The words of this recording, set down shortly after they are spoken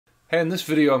Hey, in this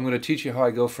video I'm going to teach you how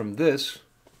I go from this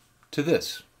to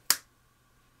this.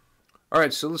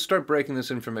 Alright, so let's start breaking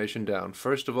this information down.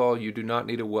 First of all, you do not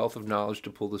need a wealth of knowledge to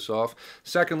pull this off.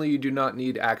 Secondly, you do not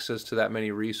need access to that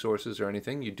many resources or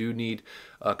anything. You do need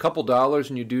a couple dollars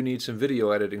and you do need some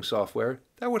video editing software.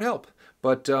 That would help.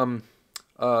 But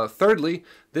thirdly,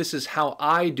 this is how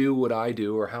I do what I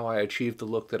do, or how I achieve the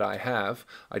look that I have.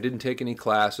 I didn't take any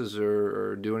classes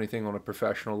or do anything on a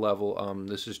professional level.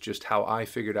 This is just how I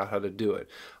figured out how to do it.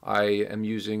 I am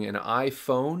using an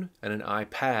iPhone and an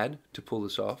iPad to pull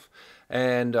this off,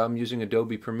 and I'm using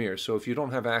Adobe Premiere. So if you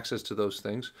don't have access to those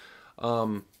things,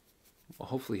 well,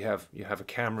 hopefully you have a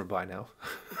camera by now.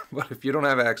 But if you don't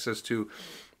have access to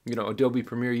Adobe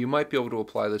Premiere, you might be able to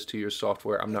apply this to your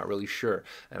software. I'm not really sure,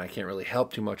 and I can't really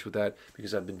help too much with that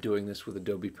because I've been doing this with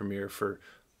Adobe Premiere for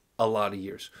a lot of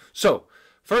years. So,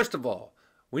 first of all,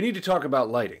 we need to talk about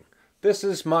lighting. This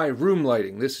is my room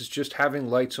lighting. This is just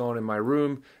having lights on in my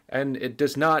room, and it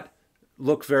does not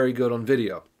look very good on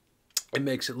video. It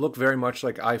makes it look very much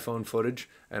like iPhone footage,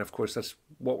 and of course that's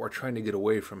what we're trying to get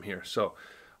away from here. So,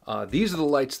 these are the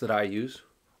lights that I use,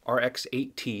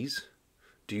 RX8Ts.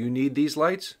 Do you need these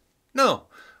lights? No.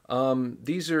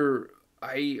 These are,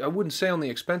 I wouldn't say on the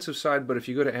expensive side, but if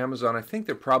you go to Amazon, I think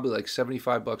they're probably like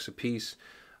 75 bucks a piece.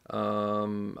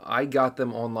 I got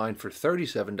them online for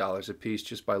 $37 a piece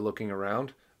just by looking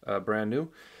around, brand new.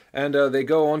 And they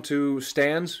go onto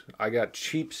stands. I got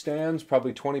cheap stands,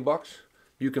 probably 20 bucks.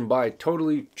 You can buy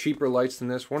totally cheaper lights than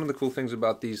this. One of the cool things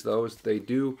about these, though, is they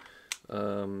do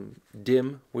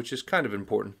dim, which is kind of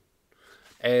important.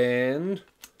 And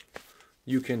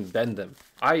you can bend them.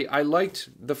 I liked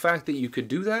the fact that you could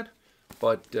do that,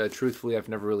 but truthfully I've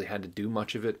never really had to do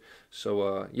much of it.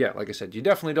 So yeah, like I said, you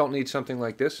definitely don't need something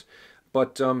like this,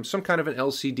 but some kind of an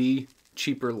LCD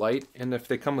cheaper light, and if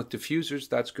they come with diffusers,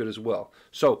 that's good as well.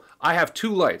 So I have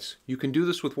two lights. You can do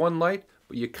this with one light,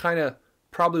 but you kind of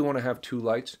probably want to have two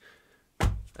lights,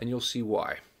 and you'll see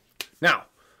why. Now,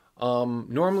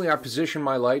 normally I position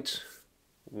my lights.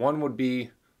 One would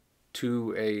be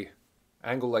to a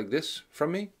angle like this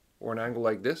from me, or an angle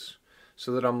like this,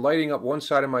 so that I'm lighting up one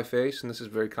side of my face, and this is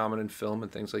very common in film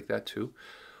and things like that too.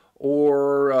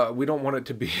 Or we don't want it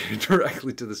to be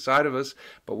directly to the side of us,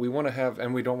 but we want to have,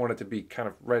 and we don't want it to be kind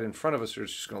of right in front of us, or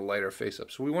it's just going to light our face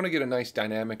up. So we want to get a nice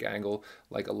dynamic angle,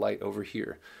 like a light over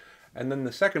here. And then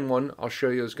the second one I'll show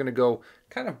you is going to go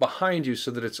kind of behind you, so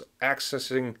that it's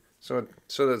accessing, so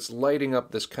that it's lighting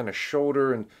up this kind of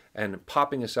shoulder and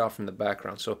popping us out from the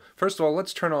background. So first of all,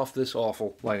 let's turn off this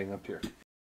awful lighting up here.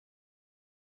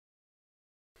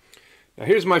 Now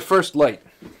here's my first light.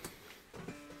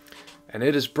 And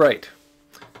it is bright.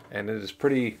 And it is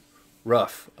pretty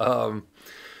rough.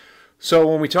 So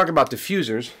when we talk about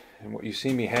diffusers, and what you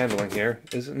see me handling here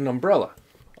is an umbrella,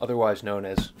 otherwise known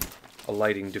as a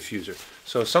lighting diffuser.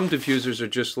 So some diffusers are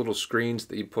just little screens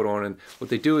that you put on, and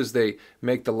what they do is they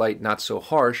make the light not so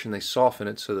harsh, and they soften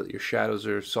it so that your shadows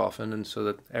are softened, and so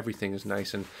that everything is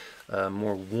nice and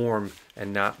more warm,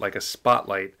 and not like a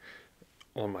spotlight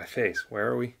on my face. Where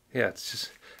are we? Yeah,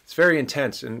 it's very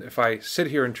intense, and if I sit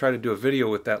here and try to do a video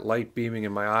with that light beaming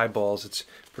in my eyeballs, it's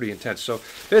pretty intense. So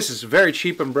this is a very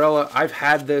cheap umbrella. I've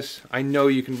had this. I know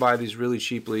you can buy these really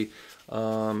cheaply,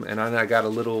 and I got a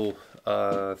little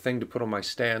thing to put on my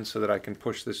stand so that I can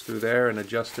push this through there and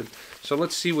adjust it. So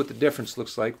let's see what the difference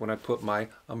looks like when I put my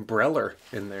umbrella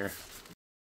in there.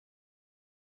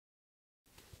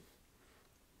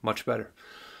 Much better.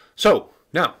 So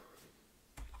now,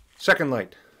 second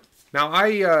light. Now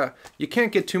you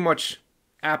can't get too much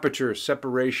aperture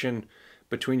separation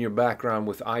between your background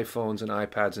with iPhones and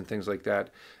iPads and things like that,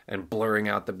 and blurring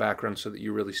out the background so that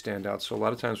you really stand out. So a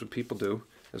lot of times what people do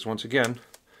is, once again,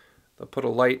 they'll put a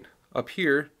light up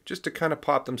here just to kind of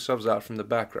pop themselves out from the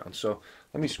background. So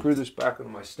let me screw this back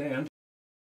on my stand.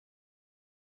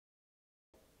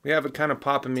 We have it kind of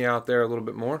popping me out there a little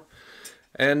bit more.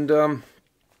 And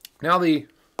now the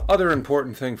other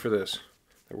important thing for this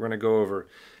that we're going to go over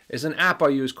is an app I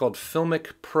use called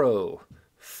Filmic Pro.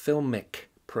 Filmic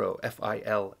Pro,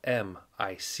 F-I-L-M-I-C.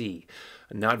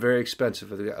 Not very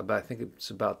expensive. I think it's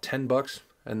about 10 bucks.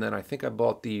 And then I think I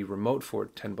bought the remote for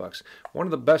it, 10 bucks. One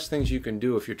of the best things you can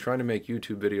do if you're trying to make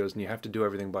YouTube videos and you have to do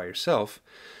everything by yourself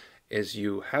is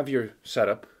you have your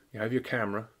setup, you have your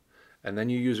camera, and then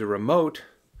you use a remote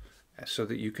so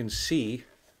that you can see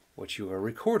what you are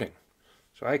recording.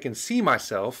 So I can see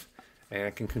myself, and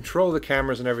I can control the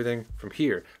cameras and everything from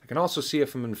here. I can also see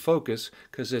if I'm in focus,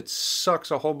 because it sucks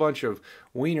a whole bunch of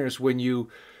wieners when you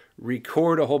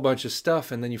record a whole bunch of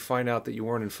stuff and then you find out that you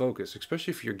weren't in focus,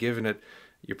 especially if you're giving it,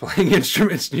 you're playing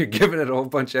instruments and you're giving it a whole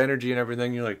bunch of energy and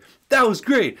everything. You're like, that was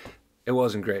great. It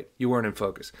wasn't great. You weren't in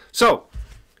focus. So,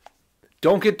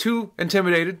 don't get too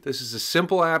intimidated. This is a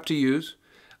simple app to use.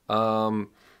 I'll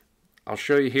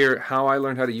show you here how I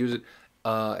learned how to use it.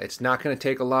 It's not going to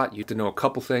take a lot. You have to know a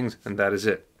couple things, and that is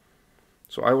it.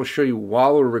 So I will show you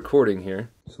while we're recording here.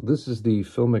 So this is the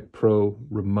Filmic Pro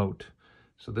remote.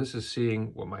 So this is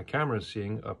seeing what my camera is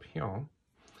seeing up here,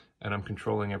 and I'm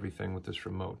controlling everything with this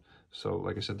remote. So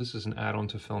like I said, this is an add-on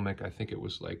to Filmic. I think it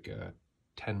was like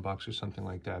 10 bucks or something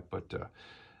like that, but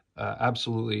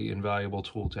absolutely invaluable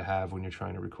tool to have when you're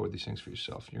trying to record these things for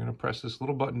yourself. You're going to press this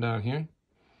little button down here,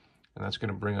 and that's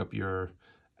going to bring up your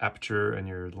aperture and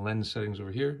your lens settings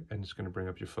over here, and it's going to bring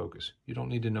up your focus. You don't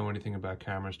need to know anything about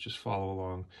cameras, just follow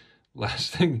along.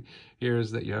 Last thing here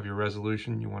is that you have your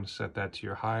resolution. You want to set that to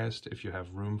your highest. If you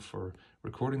have room for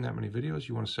recording that many videos,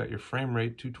 you want to set your frame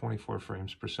rate to 24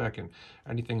 frames per second.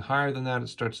 Anything higher than that, it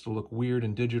starts to look weird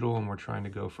and digital, and we're trying to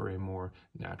go for a more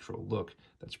natural look.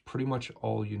 That's pretty much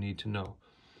all you need to know.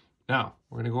 Now,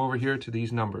 we're going to go over here to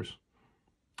these numbers.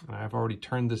 And I've already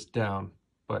turned this down,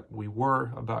 but we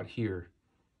were about here.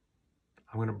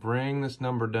 I'm going to bring this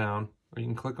number down, or you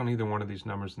can click on either one of these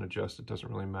numbers and adjust. It doesn't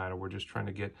really matter. We're just trying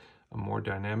to get a more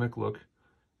dynamic look,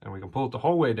 and we can pull it the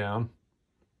whole way down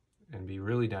and be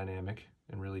really dynamic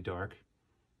and really dark.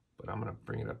 But I'm going to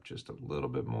bring it up just a little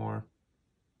bit more,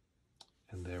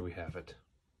 and there we have it.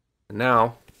 And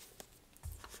now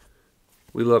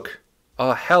we look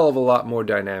a hell of a lot more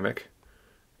dynamic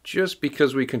just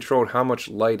because we controlled how much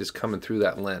light is coming through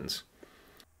that lens.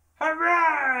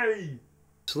 Hooray!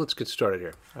 So let's get started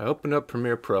here. I opened up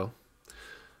Premiere Pro.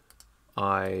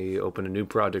 I opened a new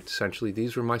project, essentially.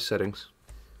 These were my settings.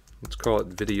 Let's call it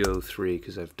Video 3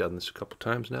 because I've done this a couple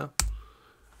times now.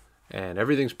 And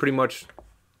everything's pretty much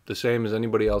the same as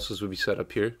anybody else's would be set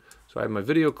up here. So I have my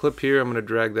video clip here. I'm going to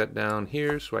drag that down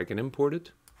here so I can import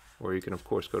it. Or you can, of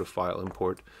course, go to File,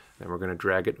 Import. And we're going to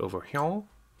drag it over here.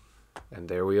 And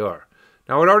there we are.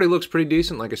 Now it already looks pretty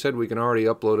decent. Like I said, we can already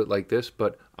upload it like this,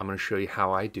 but I'm going to show you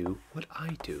how I do what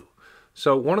I do.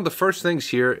 So one of the first things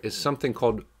here is something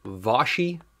called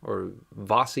Vashi or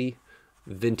Vasi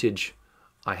Vintage.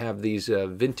 I have these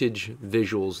vintage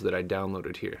visuals that I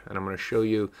downloaded here, and I'm going to show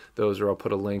you those, or I'll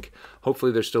put a link.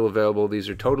 Hopefully they're still available. These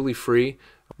are totally free.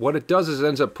 What it does is it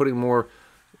ends up putting more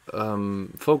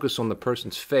focus on the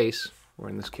person's face, or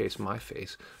in this case, my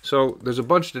face. So there's a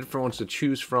bunch of different ones to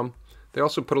choose from. They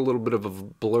also put a little bit of a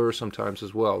blur sometimes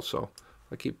as well, so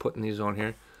I keep putting these on here.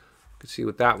 You can see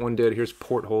what that one did. Here's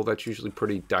porthole. That's usually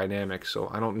pretty dynamic, so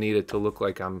I don't need it to look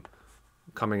like I'm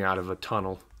coming out of a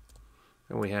tunnel.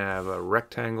 And we have a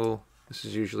rectangle. This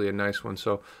is usually a nice one,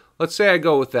 so let's say I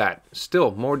go with that.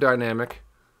 Still more dynamic,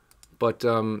 but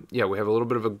yeah, we have a little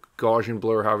bit of a Gaussian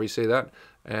blur, however you say that,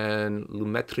 and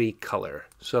Lumetri color.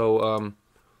 So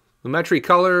Lumetri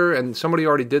color, and somebody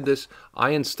already did this. I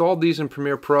installed these in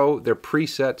Premiere Pro. They're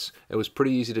presets. It was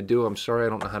pretty easy to do. I'm sorry I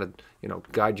don't know how to,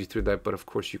 guide you through that, but of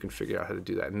course you can figure out how to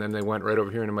do that. And then they went right over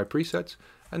here into my presets,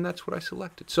 and that's what I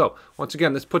selected. So once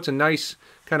again, this puts a nice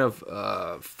kind of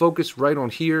focus right on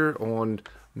here on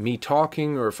me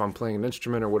talking, or if I'm playing an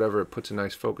instrument or whatever, it puts a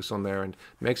nice focus on there and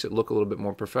makes it look a little bit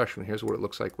more professional. Here's what it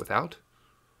looks like without,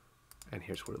 and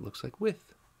here's what it looks like with.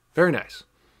 Very nice.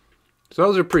 So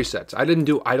those are presets. I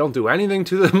don't do anything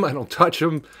to them. I don't touch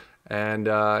them. And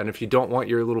if you don't want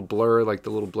your little blur, like the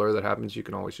little blur that happens, you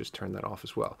can always just turn that off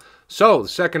as well. So the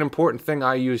second important thing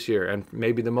I use here, and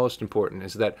maybe the most important,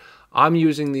 is that I'm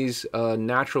using these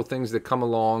natural things that come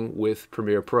along with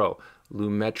Premiere Pro.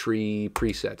 Lumetri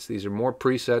presets. These are more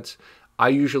presets. I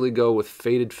usually go with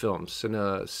faded film.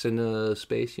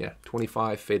 Cinespace, yeah,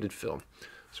 25 faded film.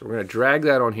 So we're going to drag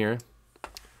that on here.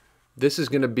 This is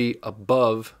going to be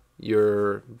above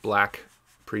your black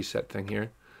preset thing here,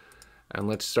 and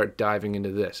let's start diving into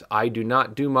this. I do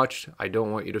not do much. I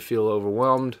don't want you to feel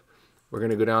overwhelmed. We're going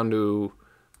to go down to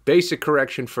basic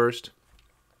correction first,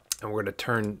 and we're going to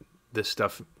turn this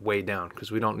stuff way down because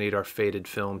we don't need our faded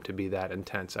film to be that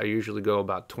intense. I usually go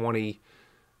about 20,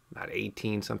 about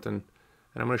 18 something, and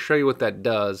I'm going to show you what that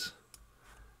does.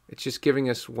 It's just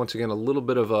giving us, once again, a little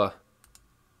bit of a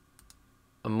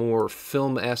more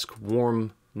film-esque,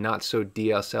 warm, not so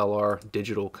DSLR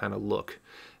digital kind of look.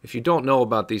 If you don't know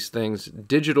about these things,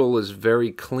 digital is very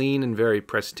clean and very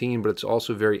pristine, but it's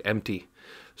also very empty.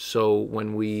 So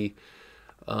when we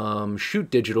shoot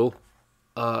digital,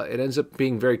 it ends up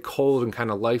being very cold and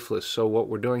kind of lifeless. So what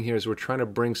we're doing here is we're trying to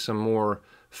bring some more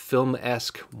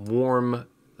film-esque, warm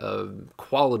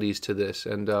qualities to this.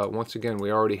 And once again,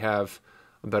 we already have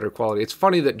a better quality. It's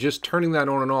funny that just turning that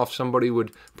on and off, somebody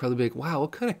would probably be like, wow,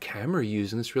 what kind of camera are you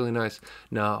using? It's really nice.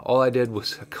 No, all I did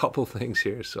was a couple things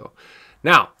here. So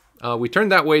now we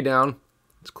turned that way down.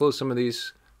 Let's close some of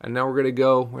these. And now we're going to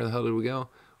go, where the hell did we go?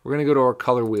 We're going to go to our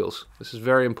color wheels. This is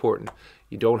very important.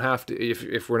 You don't have to,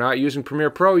 if we're not using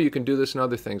Premiere Pro, you can do this and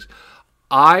other things.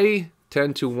 I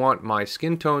tend to want my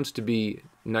skin tones to be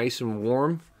nice and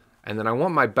warm, and then I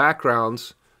want my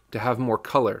backgrounds to have more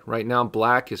color. Right now,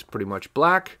 black is pretty much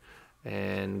black,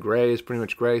 and gray is pretty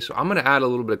much gray. So I'm going to add a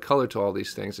little bit of color to all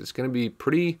these things. It's going to be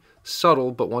pretty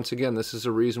subtle, but once again, this is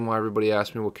the reason why everybody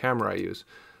asks me what camera I use.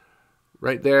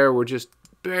 Right there, we're just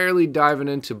barely diving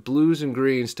into blues and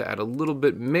greens to add a little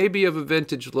bit, maybe of a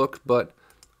vintage look, but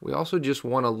we also just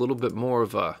want a little bit more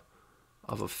of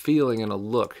a feeling and a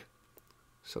look.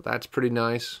 So that's pretty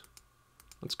nice.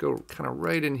 Let's go kind of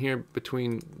right in here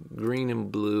between green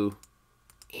and blue.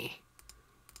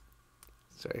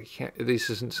 So I can't, this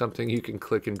isn't something you can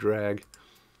click and drag.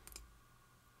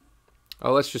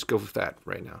 Oh, let's just go with that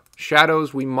right now.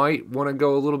 Shadows, we might want to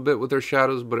go a little bit with our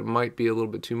shadows, but it might be a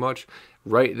little bit too much.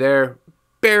 Right there,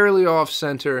 barely off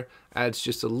center, adds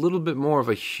just a little bit more of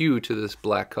a hue to this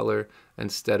black color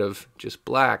instead of just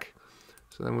black.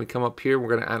 So then we come up here, we're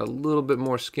going to add a little bit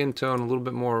more skin tone, a little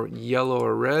bit more yellow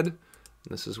or red. And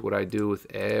this is what I do with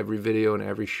every video and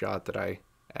every shot that I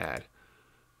add,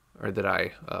 or that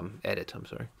I edit, I'm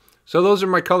sorry. So those are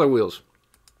my color wheels.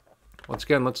 Once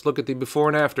again, let's look at the before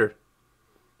and after.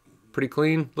 Pretty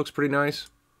clean, looks pretty nice.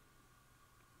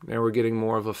 Now we're getting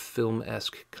more of a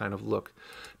film-esque kind of look.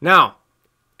 Now,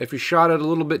 if you shot it a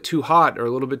little bit too hot or a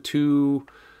little bit too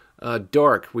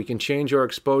dark, we can change our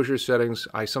exposure settings.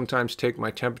 I sometimes take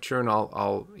my temperature and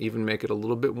I'll even make it a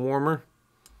little bit warmer.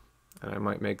 And I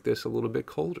might make this a little bit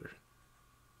colder.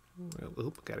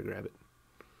 Oop, gotta grab it.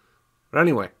 But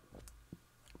anyway,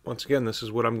 once again, this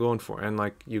is what I'm going for. And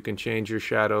like, you can change your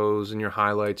shadows and your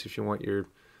highlights if you want your,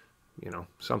 you know,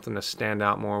 something to stand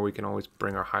out more. We can always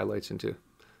bring our highlights into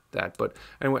that. But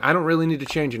anyway, I don't really need to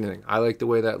change anything. I like the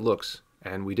way that looks,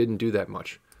 and we didn't do that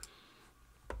much.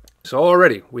 So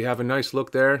already we have a nice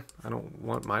look there. I don't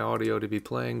want my audio to be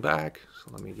playing back,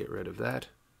 so let me get rid of that.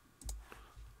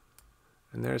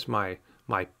 And there's my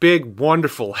big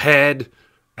wonderful head.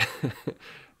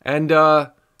 And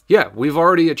yeah, we've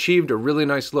already achieved a really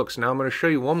nice look. So now I'm going to show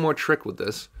you one more trick with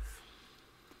this.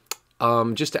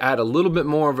 Just to add a little bit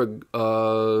more of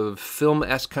a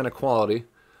film-esque kind of quality.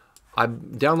 I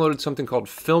downloaded something called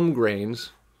film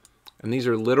grains, and these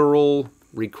are literal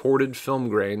recorded film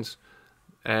grains,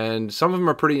 and some of them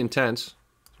are pretty intense.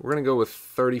 We're going to go with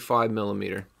 35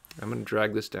 millimeter. I'm going to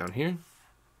drag this down here,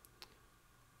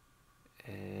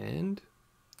 and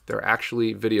they're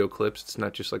actually video clips. It's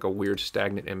not just like a weird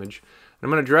stagnant image. And I'm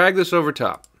going to drag this over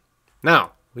top.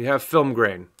 Now, we have film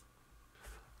grain.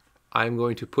 I'm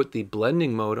going to put the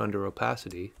blending mode under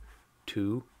opacity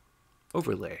to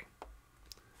overlay.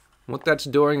 What that's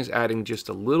doing is adding just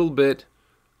a little bit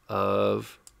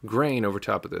of grain over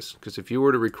top of this, because if you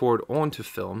were to record onto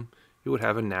film, you would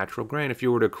have a natural grain. If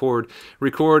you were to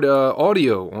record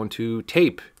audio onto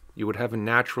tape, you would have a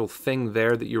natural thing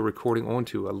there that you're recording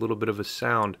onto, a little bit of a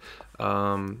sound.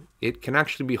 It can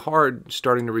actually be hard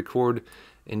starting to record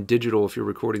in digital if you're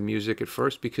recording music at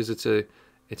first, because it's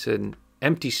an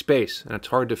empty space and it's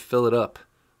hard to fill it up.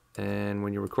 And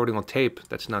when you're recording on tape,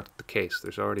 that's not the case.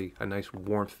 There's already a nice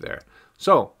warmth there.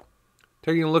 So,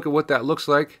 taking a look at what that looks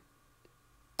like,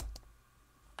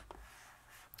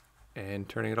 and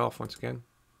turning it off once again.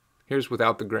 Here's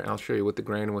without the grain. I'll show you with the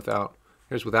grain and without.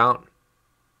 Here's without.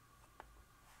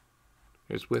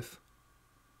 Here's with.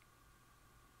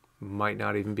 Might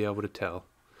not even be able to tell.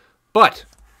 But,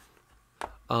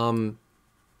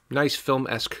 nice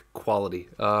film-esque quality.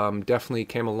 Definitely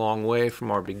came a long way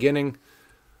from our beginning.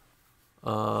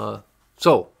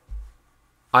 So,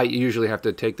 I usually have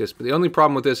to take this. But the only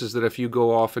problem with this is that if you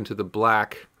go off into the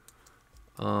black,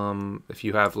 if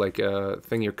you have like a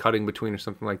thing you're cutting between or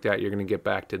something like that, you're going to get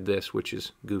back to this, which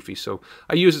is goofy. So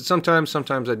I use it sometimes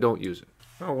I don't use it.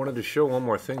 Oh, I wanted to show one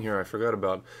more thing here I forgot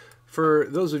about. For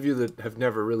those of you that have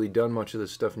never really done much of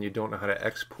this stuff and you don't know how to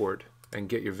export and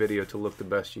get your video to look the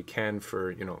best you can for,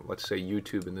 you know, let's say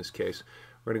YouTube in this case,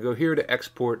 we're going to go here to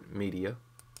export media.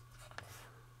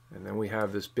 And then we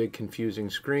have this big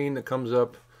confusing screen that comes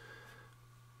up.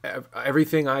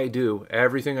 Everything I do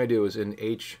is in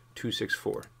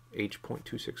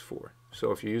H.264.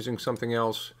 So if you're using something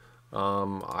else,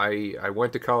 I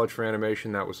went to college for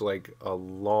animation. That was like a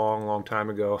long time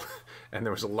ago, and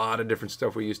there was a lot of different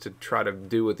stuff we used to try to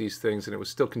do with these things, and it was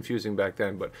still confusing back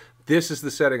then. But this is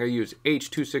the setting I use,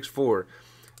 H.264,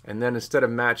 and then instead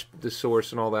of match the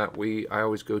source and all that, I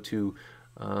always go to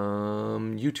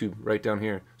YouTube right down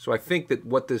here. So I think that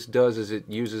what this does is it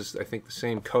uses, I think, the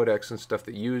same codecs and stuff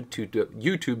that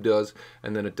YouTube does,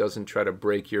 and then it doesn't try to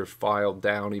break your file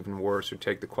down even worse or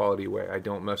take the quality away. I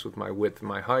don't mess with my width and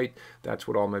my height. That's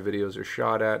what all my videos are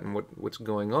shot at and what's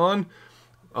going on.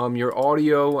 Your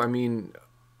audio, I mean,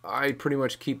 I pretty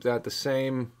much keep that the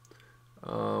same.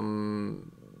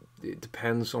 It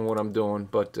depends on what I'm doing,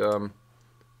 but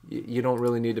you don't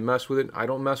really need to mess with it. I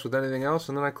don't mess with anything else,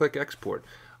 and then I click export.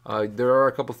 There are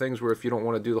a couple things where if you don't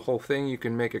want to do the whole thing, you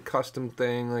can make a custom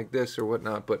thing like this or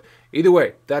whatnot, but either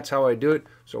way, that's how I do it.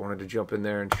 So I wanted to jump in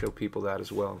there and show people that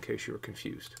as well in case you were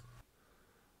confused.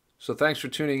 So thanks for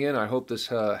tuning in. I hope this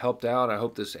helped out. I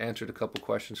hope this answered a couple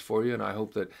questions for you, and I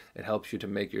hope that it helps you to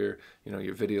make your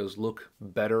videos look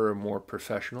better or more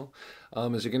professional.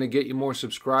 Is it going to get you more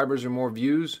subscribers or more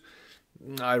views?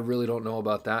 I really don't know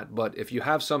about that, but if you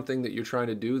have something that you're trying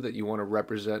to do that you want to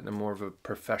represent in a more of a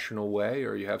professional way,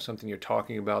 or you have something you're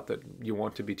talking about that you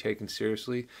want to be taken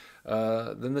seriously,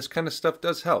 then this kind of stuff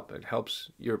does help. It helps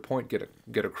your point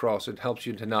get across. It helps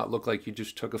you to not look like you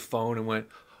just took a phone and went,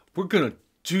 we're going to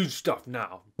do stuff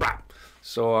now.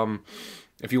 So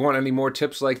if you want any more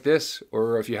tips like this,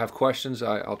 or if you have questions,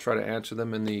 I'll try to answer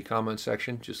them in the comment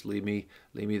section. Just leave me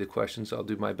the questions. I'll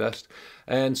do my best.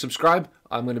 And subscribe.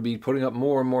 I'm going to be putting up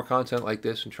more and more content like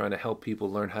this and trying to help people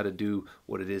learn how to do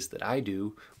what it is that I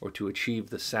do, or to achieve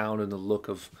the sound and the look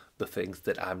of the things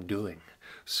that I'm doing.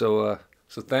 So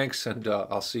thanks, and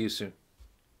I'll see you soon.